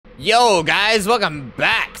Yo guys, welcome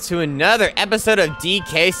back to another episode of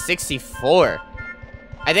DK64.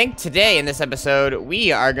 I think today in this episode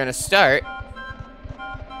we are gonna start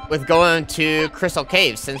with going to Crystal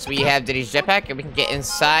Caves since we have Diddy's jetpack and we can get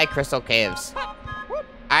inside Crystal Caves.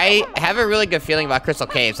 I have a really good feeling about Crystal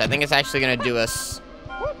Caves. I think it's actually gonna do us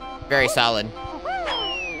very solid.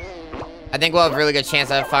 I think we'll have a really good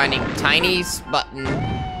chance of finding Tiny's button,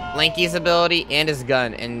 Lanky's ability, and his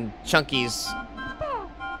gun, and Chunky's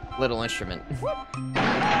little instrument.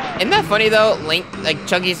 Isn't that funny though?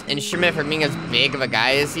 Chunky's instrument, for being as big of a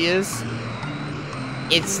guy as he is,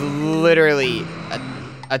 it's literally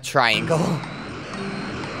a triangle.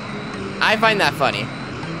 I find that funny.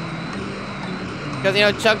 Because, you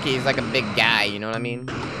know, Chunky's like a big guy, you know what I mean?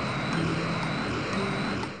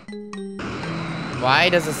 Why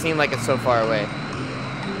does it seem like it's so far away?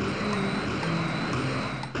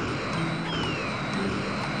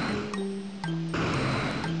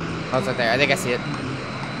 Oh, it's right there. I think I see it.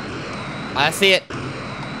 I see it.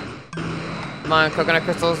 Come on, coconut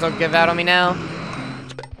crystals, don't give out on me now.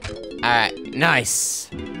 Alright, nice.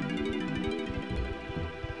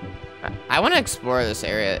 I want to explore this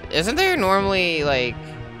area. Isn't there normally, like...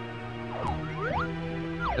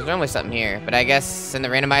 There's normally something here, but I guess in the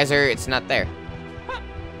randomizer, it's not there.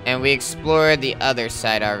 And we explored the other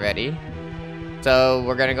side already. So,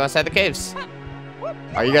 we're gonna go inside the caves.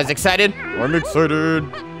 Are you guys excited? I'm excited.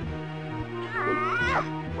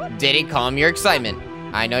 Diddy, calm your excitement.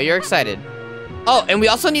 I know you're excited. Oh, and we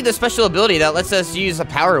also need the special ability that lets us use a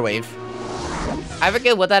power wave. I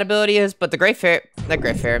forget what that ability is, but the Great Fairy, not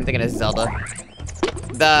Great Fairy, I'm thinking of Zelda.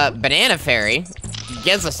 The Banana Fairy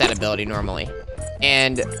gives us that ability normally,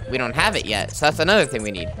 and we don't have it yet, so that's another thing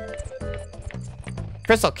we need.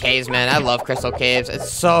 Crystal Caves, man, I love Crystal Caves.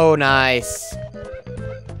 It's so nice.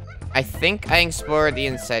 I think I explored the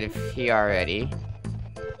inside of here already.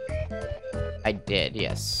 I did,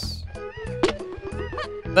 yes.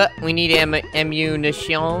 But we need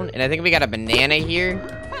ammunition, and I think we got a banana here.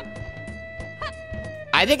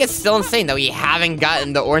 I think it's still insane that we haven't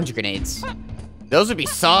gotten the orange grenades. Those would be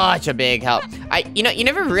such a big help. You know, you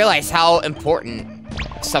never realize how important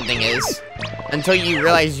something is until you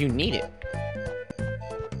realize you need it.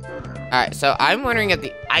 Alright, so I'm wondering if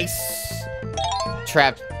the ice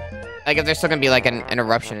trap, like if there's still gonna be like an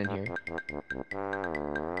eruption in here.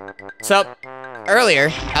 So,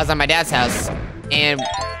 earlier, I was at my dad's house, and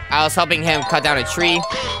I was helping him cut down a tree,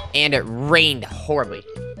 and it rained horribly.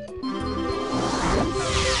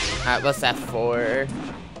 Alright, what's that for?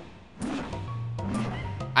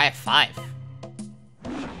 I have 5.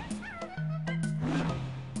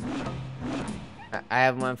 I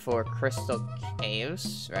have one for Crystal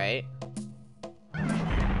Caves, right?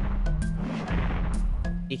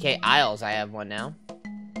 DK Isles, I have one now.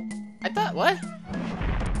 I thought, what?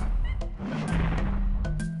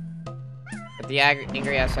 But the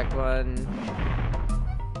Angry Aztec one.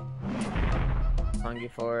 Hungry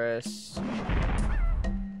Forest.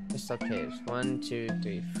 Crystal Caves. 1, 2,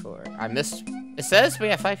 3, 4. I missed. It says we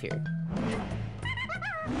have 5 here.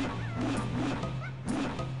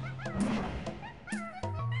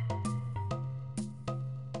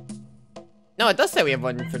 No, it does say we have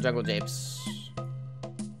one for Jungle Japes.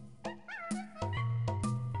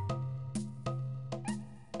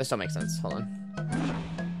 This don't make sense. Hold on.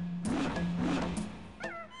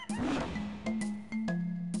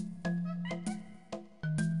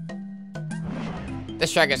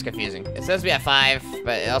 This track is confusing. It says we have 5,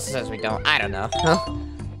 but it also says we don't. I don't know.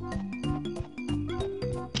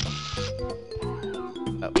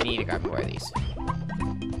 But we need to grab more of these.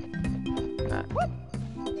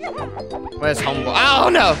 Where's Homeboy? Oh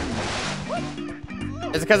no!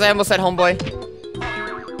 Is it because I almost said Homeboy?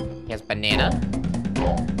 He has banana.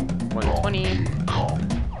 120.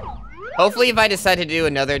 Hopefully, if I decide to do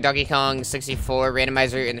another Donkey Kong 64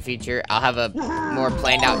 randomizer in the future, I'll have a more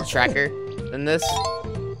planned out tracker than this.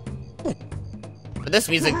 But this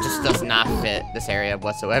music just does not fit this area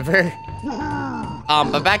whatsoever.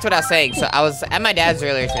 But back to what I was saying. So I was at my dad's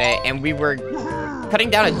earlier today, and we were cutting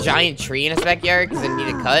down a giant tree in his backyard because it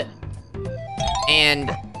needed cut. And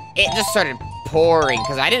it just started pouring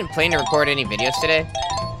because I didn't plan to record any videos today.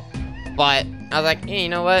 But I was like, hey, you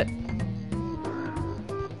know what?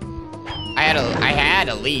 I had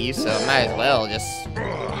to leave, so might as well just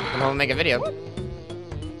come home and make a video.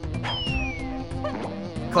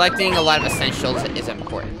 Collecting a lot of essentials is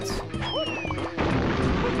important.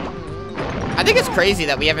 I think it's crazy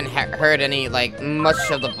that we haven't heard any, like, much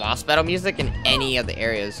of the boss battle music in any of the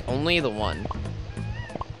areas. Only the one.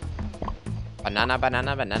 Banana,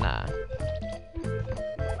 banana, banana.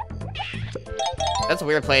 That's a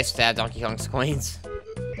weird place to have Donkey Kong's coins.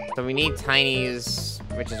 So we need Tiny's,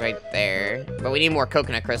 which is right there. But we need more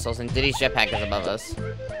coconut crystals, and Diddy's jetpack is above us.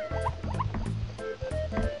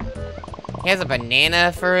 He has a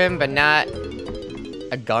banana for him, but not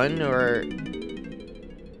a gun or...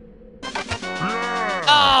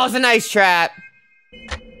 Oh, it's a nice trap.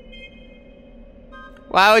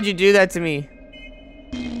 Why would you do that to me?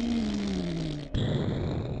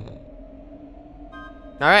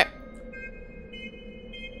 Alright.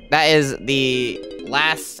 That is the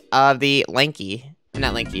last of the Lanky.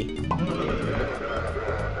 Not Lanky.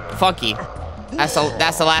 Funky. That's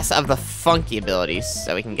the last of the funky abilities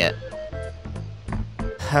that we can get.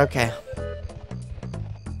 Okay.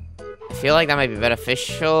 I feel like that might be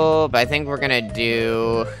beneficial, but I think we're gonna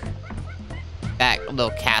do that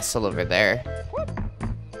little castle over there.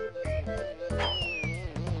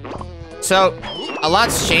 So, a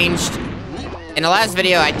lot's changed. In the last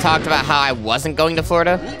video, I talked about how I wasn't going to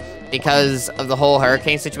Florida because of the whole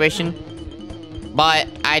hurricane situation. But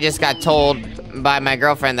I just got told by my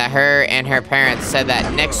girlfriend that her and her parents said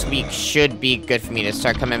that next week should be good for me to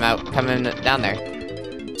start coming down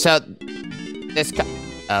there. So, this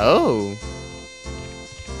oh.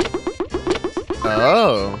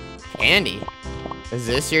 Oh, Candy. Is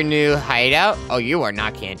this your new hideout? Oh, you are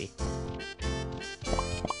not Candy.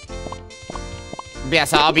 Yeah,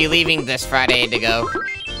 so I'll be leaving this Friday to go.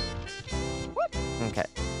 Okay.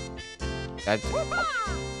 I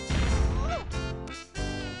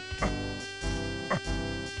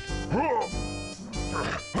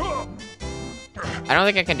don't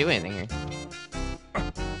think I can do anything here.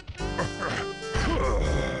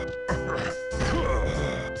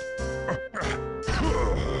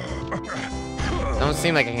 Don't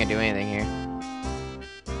seem like I can do anything here.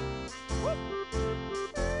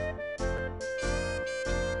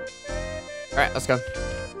 Alright, let's go.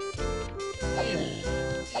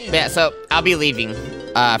 Yeah, so I'll be leaving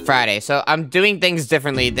Friday. So I'm doing things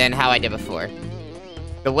differently than how I did before.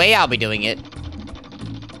 The way I'll be doing it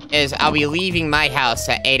is I'll be leaving my house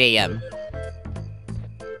at 8 a.m.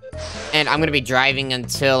 And I'm gonna be driving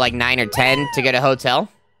until like 9 or 10 to get a hotel.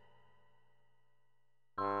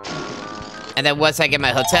 And then once I get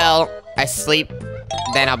my hotel, I sleep,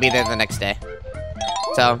 then I'll be there the next day.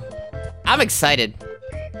 So, I'm excited.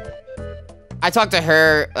 I talk to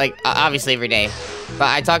her, like, obviously every day. But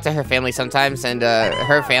I talk to her family sometimes, and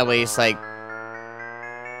her family's, like,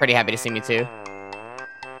 pretty happy to see me, too.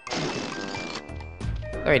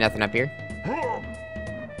 There ain't nothing up here.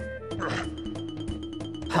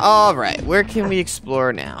 Alright, where can we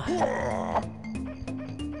explore now?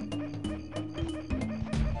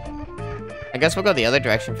 I guess we'll go the other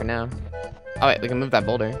direction for now. Oh, wait, we can move that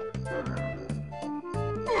boulder.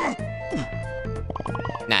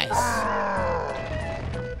 Nice.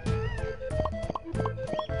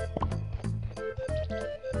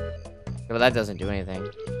 Well, that doesn't do anything.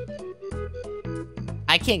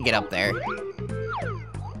 I can't get up there.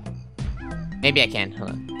 Maybe I can.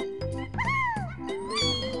 Hold on.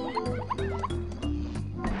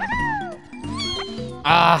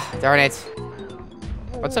 Ah, darn it.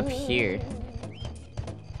 What's up here?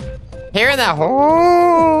 Hearing that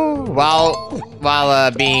whole while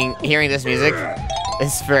hearing this music,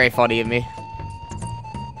 it's very funny to me.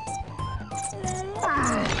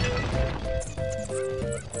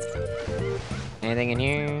 Anything in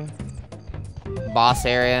here? Boss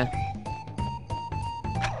area.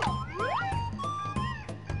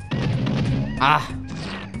 Ah.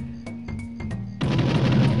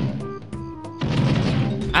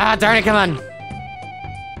 Ah, darn it, come on.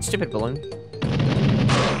 Stupid balloon.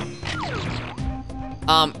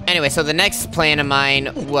 Anyway, so the next plan of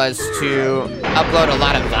mine was to upload a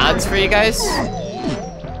lot of VODs for you guys.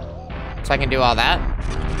 So I can do all that.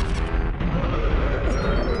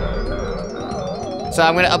 So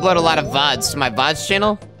I'm gonna upload a lot of VODs to my VODs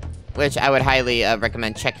channel, which I would highly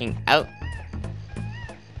recommend checking out.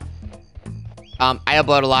 I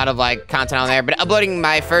upload a lot of, like, content on there, but uploading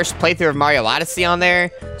my first playthrough of Mario Odyssey on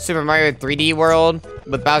there, Super Mario 3D World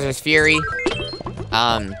with Bowser's Fury.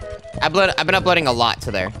 I've been uploading a lot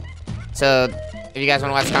to there. So, if you guys want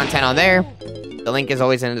to watch content on there, the link is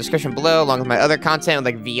always in the description below, along with my other content,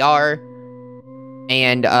 like VR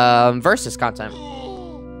and Versus content.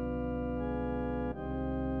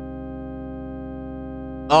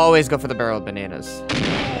 Always go for the barrel of bananas.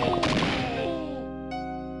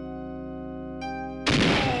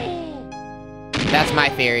 That's my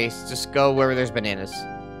theory. Just go wherever there's bananas.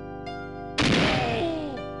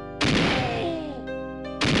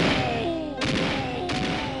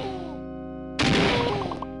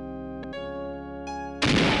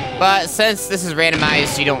 But since this is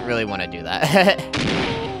randomized, you don't really want to do that.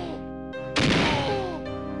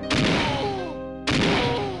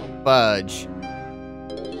 Fudge.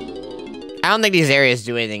 I don't think these areas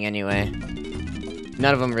do anything anyway.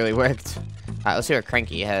 None of them really worked. Alright, let's see what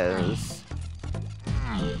Cranky has.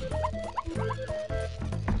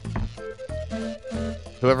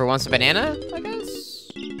 Whoever wants a banana, I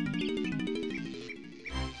guess?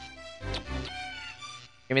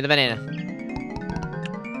 Give me the banana.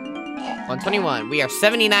 121. We are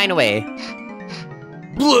 79 away.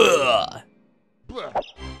 Blah!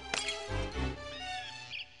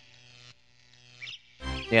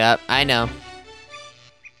 Yep, I know.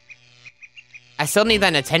 I still need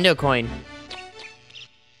that Nintendo coin.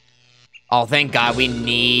 Oh, thank God, we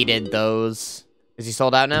needed those. Is he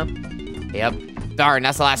sold out now? Yep. Darn,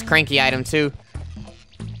 that's the last Cranky item, too.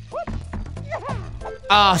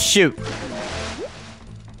 Oh, shoot.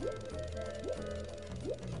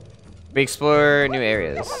 We explore new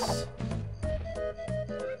areas.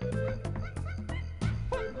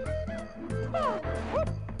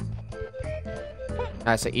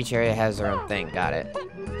 Alright, so each area has their own thing. Got it.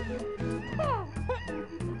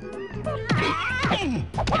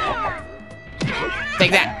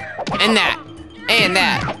 Take that, and that, and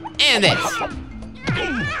that, and this.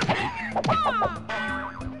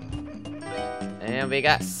 And we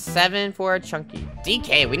got 7 for a Chunky.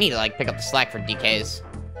 DK, we need to like pick up the slack for DKs.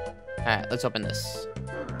 Alright, let's open this.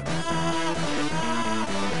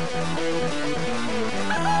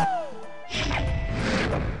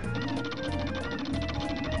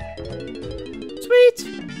 Sweet!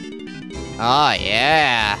 Oh,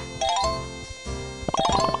 yeah.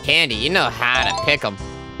 Candy, you know how to pick them.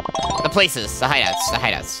 The places, the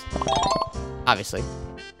hideouts. Obviously.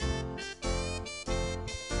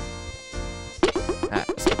 Alright,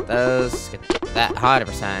 let's get those. Let's get that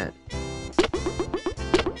 100%.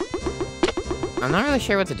 I'm not really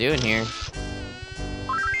sure what to do in here.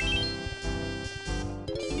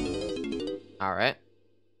 Alright.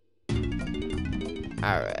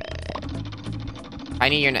 Alright.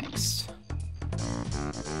 Tiny, you're next.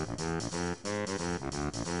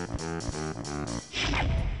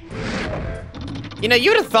 You know,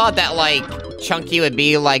 you would have thought that, like, Chunky would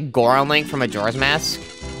be like Goron Link from Majora's Mask.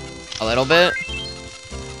 A little bit.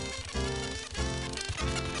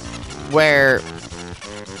 Where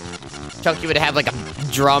Chunky would have, like,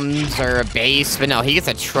 a drums or a bass, but no, he gets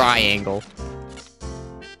a triangle.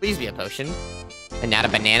 Please be a potion. And not a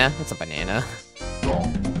banana. It's a banana.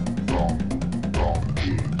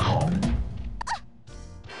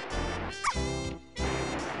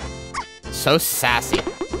 So sassy.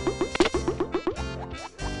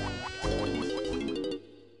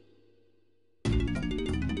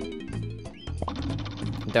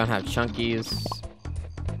 Don't have Chunky's.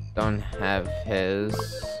 Don't have his.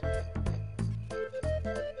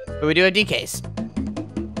 But we do have DK's.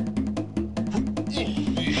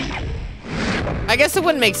 I guess it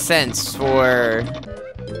wouldn't make sense for...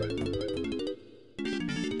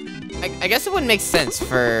 I guess it wouldn't make sense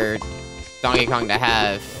for Donkey Kong to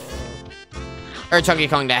have... Or Chunky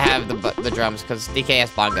Kong to have the drums, because DK has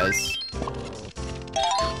bongos.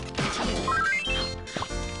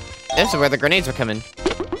 This is where the grenades are coming.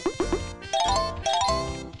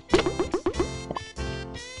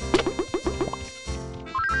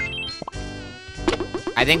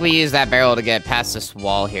 I think we use that barrel to get past this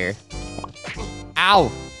wall here. Ow!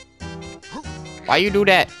 Why you do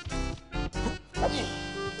that?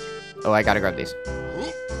 Oh, I gotta grab these.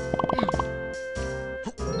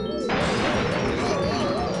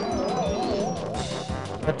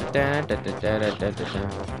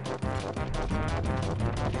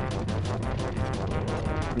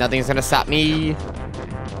 Nothing's gonna stop me.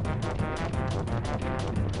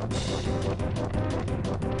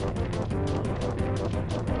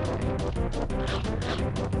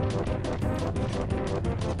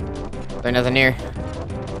 There's nothing here.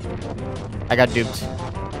 I got duped.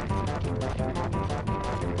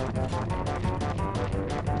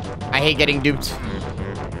 I hate getting duped.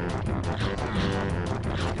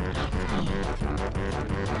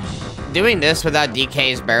 Doing this without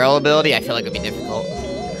DK's barrel ability, I feel like it'd be difficult.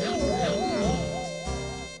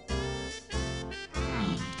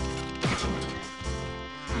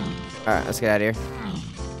 Alright, let's get out of here.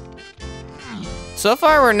 So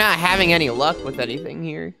far, we're not having any luck with anything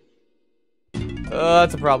here.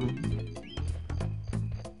 That's a problem.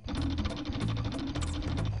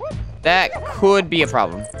 That could be a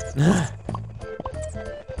problem.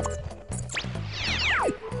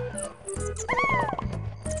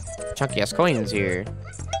 Chunky has coins here.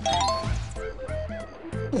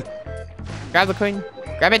 Grab the coin.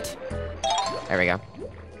 Grab it. There we go.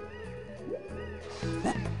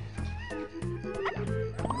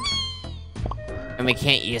 And we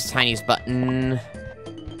can't use Tiny's button.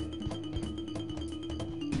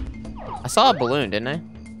 saw a balloon, didn't I?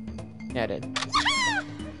 Yeah, I did.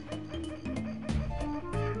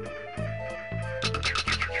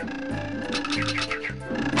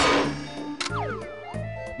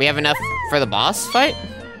 We have enough for the boss fight?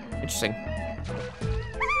 Interesting.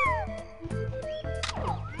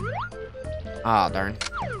 Aw, oh, darn.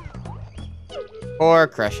 Or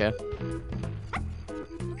Crusher.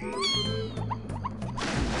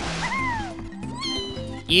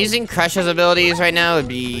 Using Crusher's abilities right now would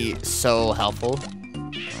be so helpful.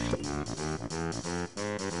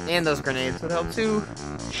 And those grenades would help too.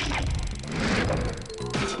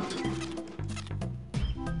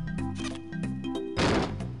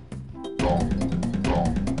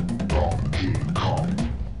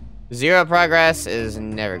 Zero progress is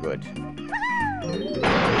never good.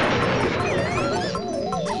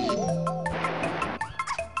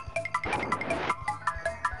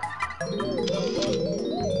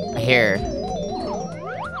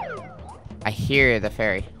 I hear the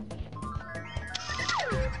fairy.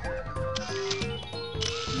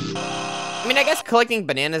 I mean, I guess collecting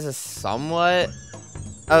bananas is somewhat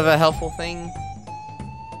of a helpful thing.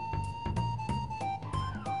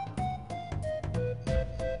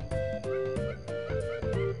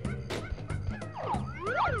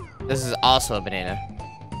 This is also a banana.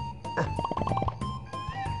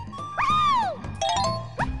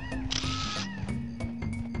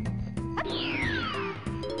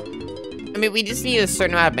 I mean, we just need a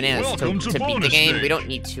certain amount of bananas to beat the game. We don't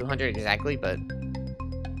need 200 exactly, but...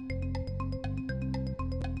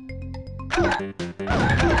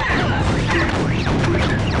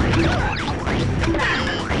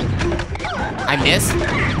 I missed?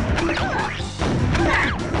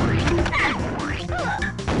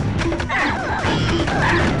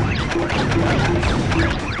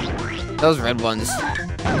 Those red ones.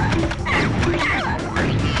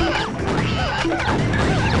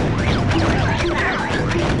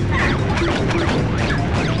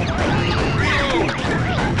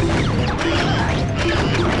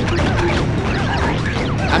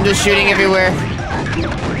 I'm just shooting everywhere.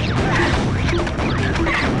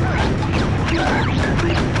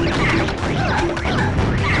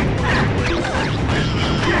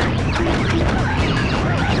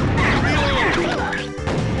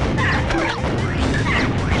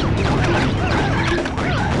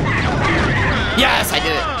 Yes, I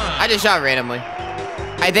did it. I just shot randomly.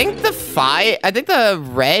 I think the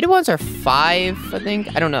red ones are 5, I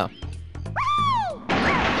think. I don't know.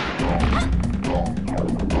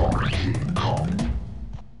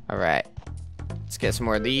 Alright. Let's get some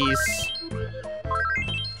more of these.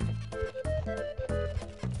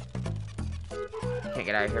 Can't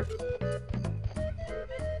get out of here.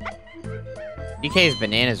 DK's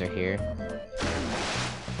bananas are here.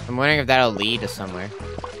 I'm wondering if that'll lead to somewhere.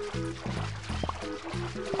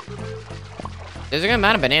 There's a good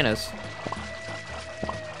amount of bananas.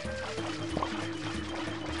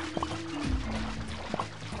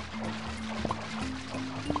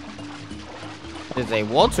 There's a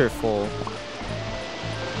waterfall.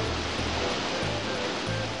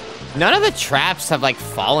 None of the traps have, like,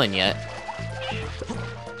 fallen yet.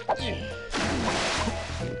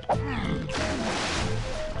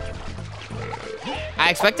 I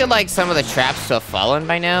expected, like, some of the traps to have fallen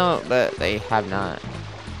by now, but they have not.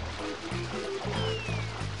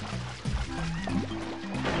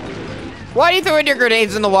 Why are you throwing your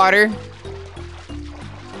grenades in the water?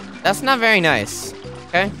 That's not very nice,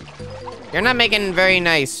 okay? You're not making very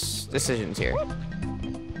nice decisions here.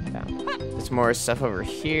 Yeah. There's more stuff over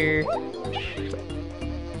here.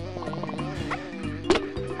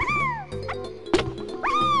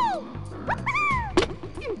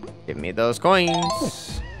 Give me those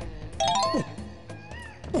coins.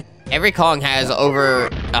 Every Kong has over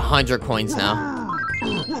 100 coins now.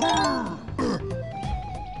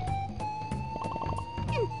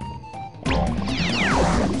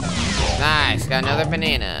 Nice, got another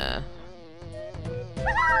banana.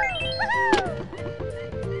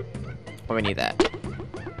 Oh, we need that.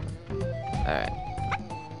 Alright.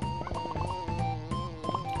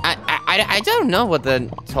 I don't know what the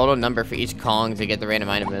total number for each Kong to get the random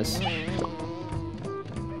item is.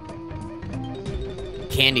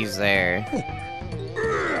 Candy's there.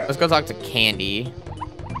 Let's go talk to Candy.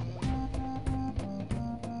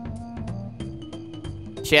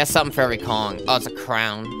 She has something for every Kong. Oh, it's a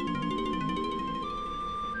crown.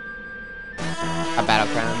 A battle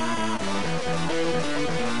crown.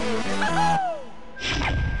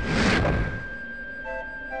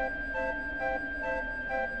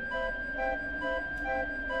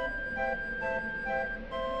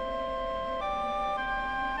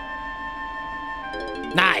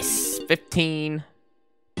 Nice! 15.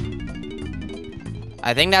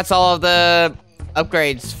 I think that's all of the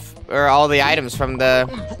upgrades, or all the items from the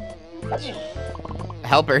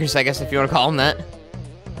helpers, I guess, if you want to call them that.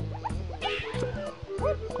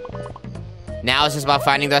 Now it's just about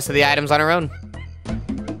finding the rest of the items on our own.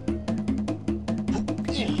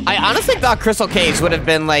 I honestly thought Crystal Caves would have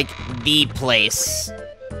been, like, the place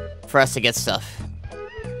for us to get stuff.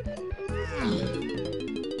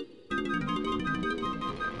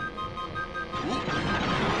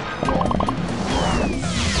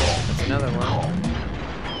 That's another one.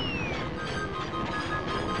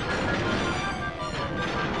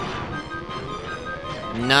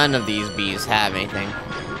 None of these bees have anything.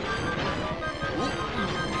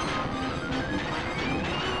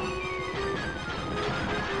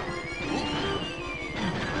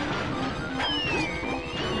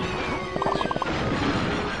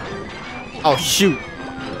 Oh, shoot.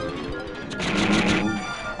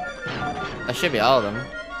 That should be all of them.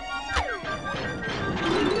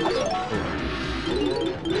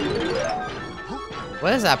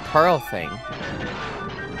 What is that pearl thing?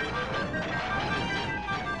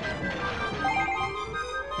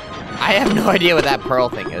 I have no idea what that pearl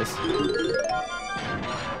thing is.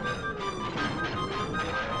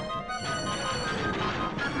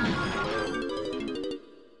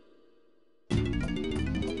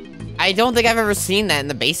 I don't think I've ever seen that in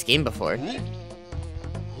the base game before.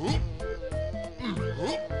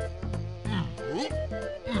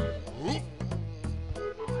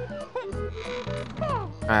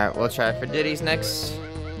 Alright, we'll try for Diddy's next.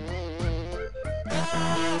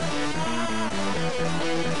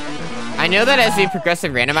 I know that as we progress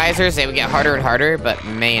in randomizers, they would get harder and harder, but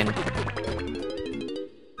man.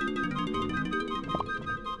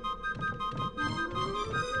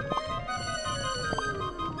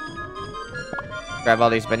 Grab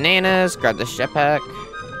all these bananas, grab the jetpack,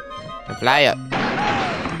 and fly up.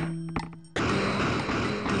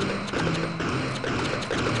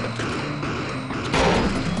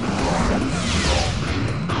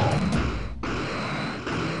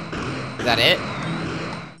 Is that it?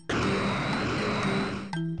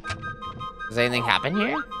 Does anything happen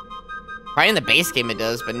here? Probably in the base game it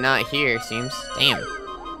does, but not here, it seems. Damn.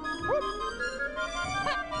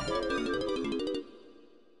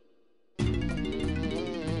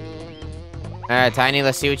 Alright, Tiny,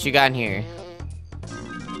 let's see what you got in here.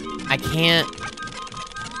 I can't...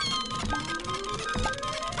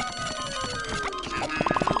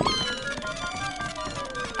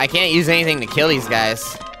 I can't use anything to kill these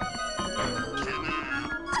guys.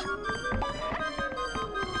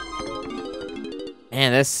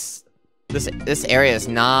 Man, this area is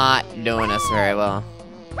not doing us very well.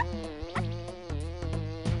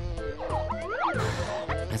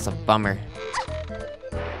 That's a bummer.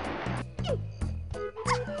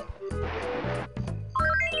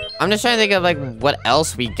 I'm just trying to think of, like, what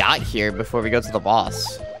else we got here before we go to the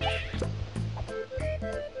boss.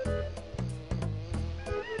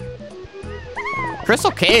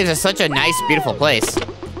 Crystal Caves is such a nice, beautiful place.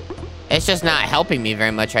 It's just not helping me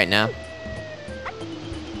very much right now.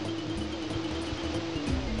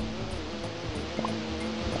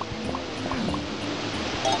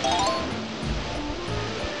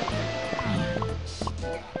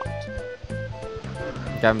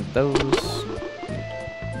 Grab those.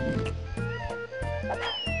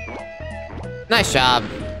 Nice job.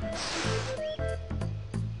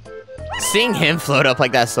 Seeing him float up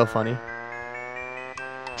like that is so funny.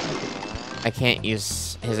 I can't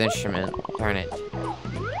use his instrument. Darn it.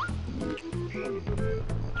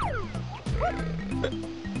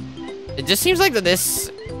 It just seems like that this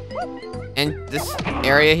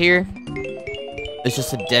area here is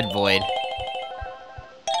just a dead void.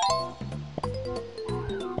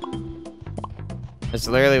 That's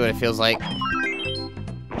literally what it feels like.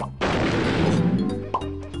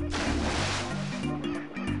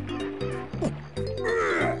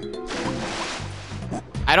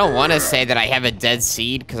 I don't want to say that I have a dead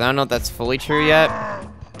seed, because I don't know if that's fully true yet.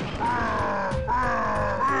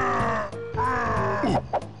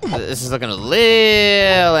 This is looking a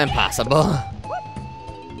little impossible.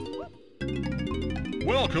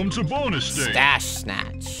 Welcome to bonus stage. Stash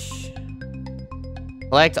snatch.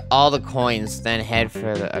 Collect all the coins, then head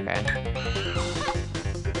for the... Okay.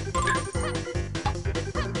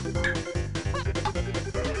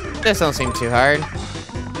 This don't seem too hard.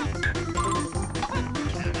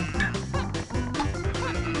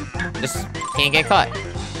 Just can't get caught.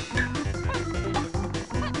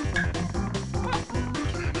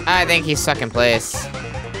 I think he's stuck in place.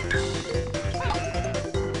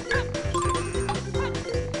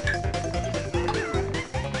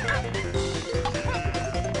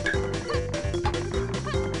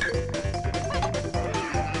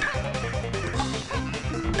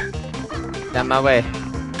 Down my way.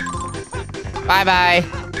 Bye-bye.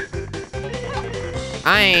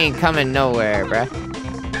 I ain't coming nowhere, bruh.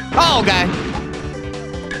 Oh, guy.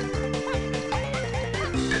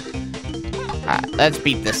 Alright, let's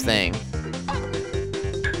beat this thing.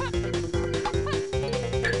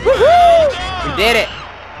 Woohoo! We did it.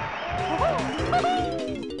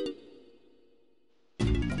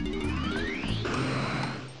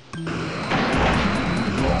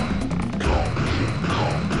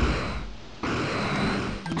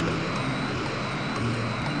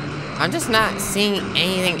 I'm just not seeing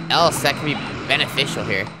anything else that can be beneficial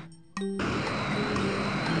here.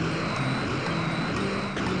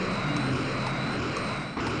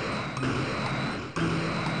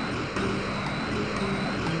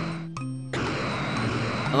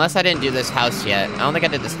 Unless I didn't do this house yet. I don't think I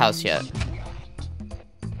did this house yet.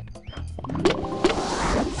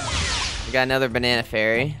 We got another banana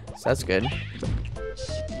fairy, so that's good.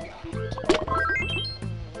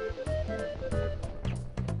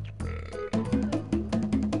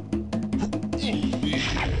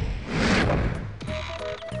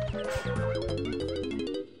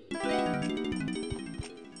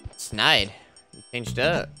 Snide. You changed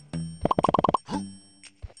up.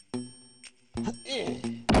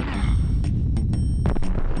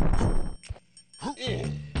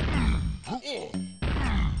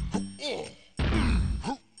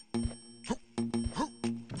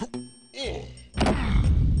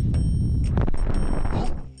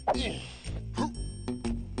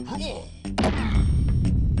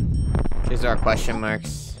 These are question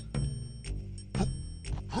marks.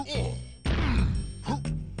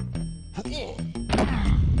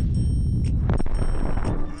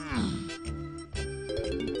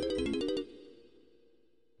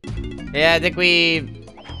 Yeah, I think we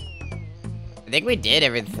did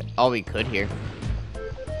everything, all we could here.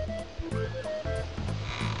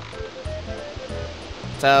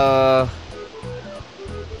 So,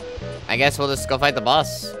 I guess we'll just go fight the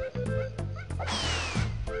boss.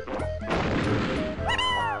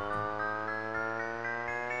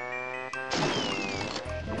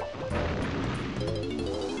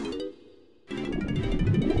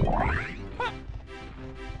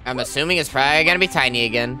 I'm assuming it's probably gonna be tiny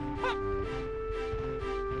again.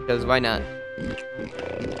 Because why not?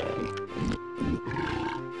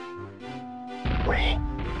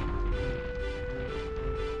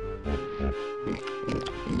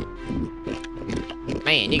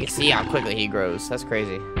 Man, you can see how quickly he grows. That's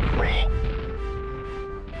crazy.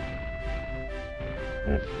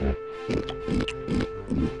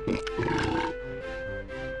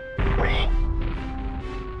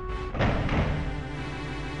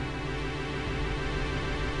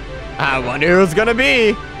 I wonder who it's gonna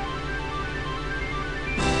be.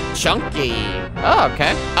 Chunky. Oh,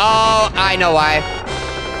 okay. Oh, I know why.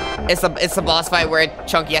 It's the boss fight where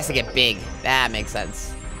Chunky has to get big. That makes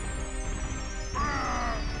sense.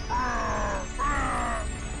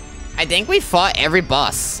 I think we fought every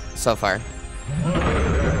boss so far.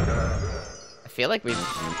 I feel like we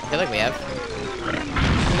have.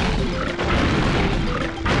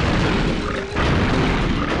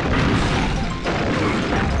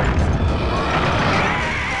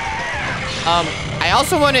 I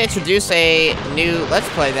also want to introduce a new Let's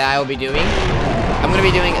Play that I will be doing. I'm going to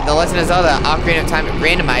be doing The Legend of Zelda Ocarina of Time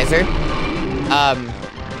Randomizer.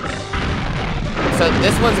 So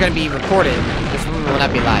this one's going to be recorded. This one will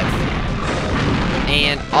not be live.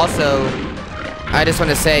 And also, I just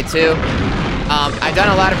want to say too, I've done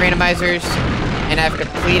a lot of randomizers, and I've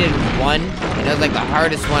completed one, and it was like the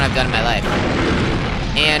hardest one I've done in my life.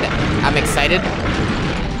 And I'm excited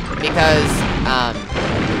because,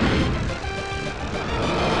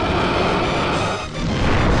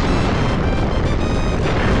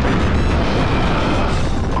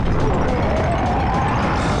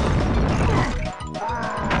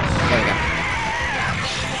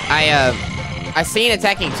 I seen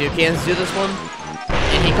Attacking Toucans do this one,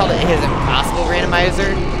 and he called it his impossible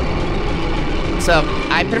randomizer. So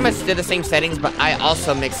I pretty much did the same settings, but I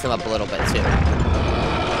also mixed them up a little bit too.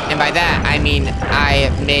 And by that, I mean I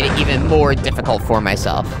made it even more difficult for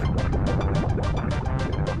myself.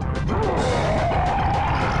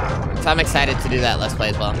 So I'm excited to do that Let's Play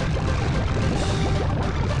as well.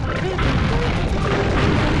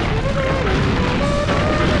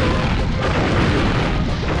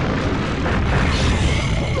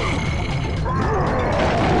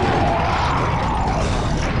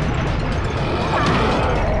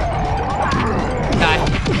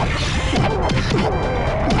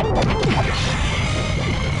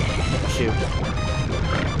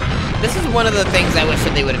 This is one of the things I wish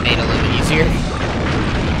that they would have made a little bit easier.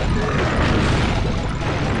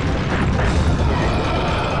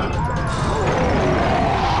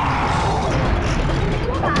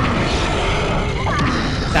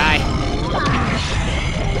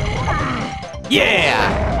 Yeah!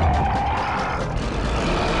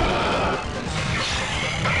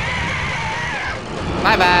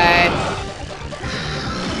 Bye-bye!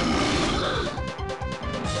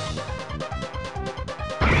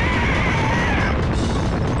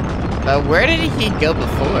 Where did he go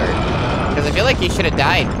before? Because I feel like he should have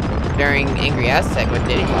died during Angry Aztec, but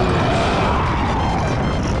did he?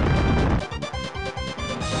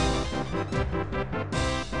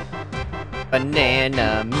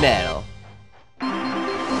 Banana metal.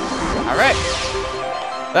 Alright.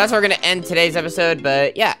 Well, that's where we're going to end today's episode,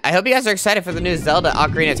 but yeah, I hope you guys are excited for the new Zelda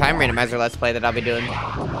Ocarina of Time Randomizer Let's Play that I'll be doing.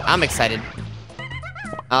 I'm excited.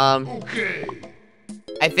 Okay.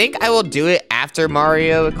 I think I will do it after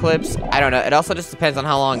Mario Eclipse. I don't know. It also just depends on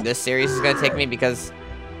how long this series is going to take me, because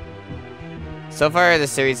so far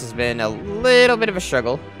this series has been a little bit of a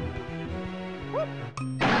struggle.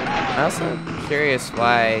 I'm also curious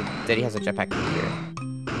why Diddy has a jetpack here.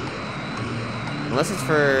 Unless it's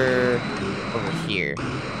for over here.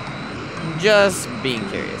 Just being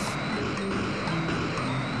curious.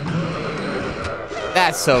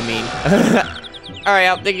 That's so mean. Alright,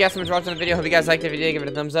 y'all. Thank you guys so much for watching the video. Hope you guys liked it. If you did, give it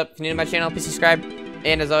a thumbs up. If you're new to my channel, please subscribe.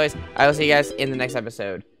 And as always, I will see you guys in the next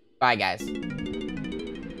episode. Bye, guys.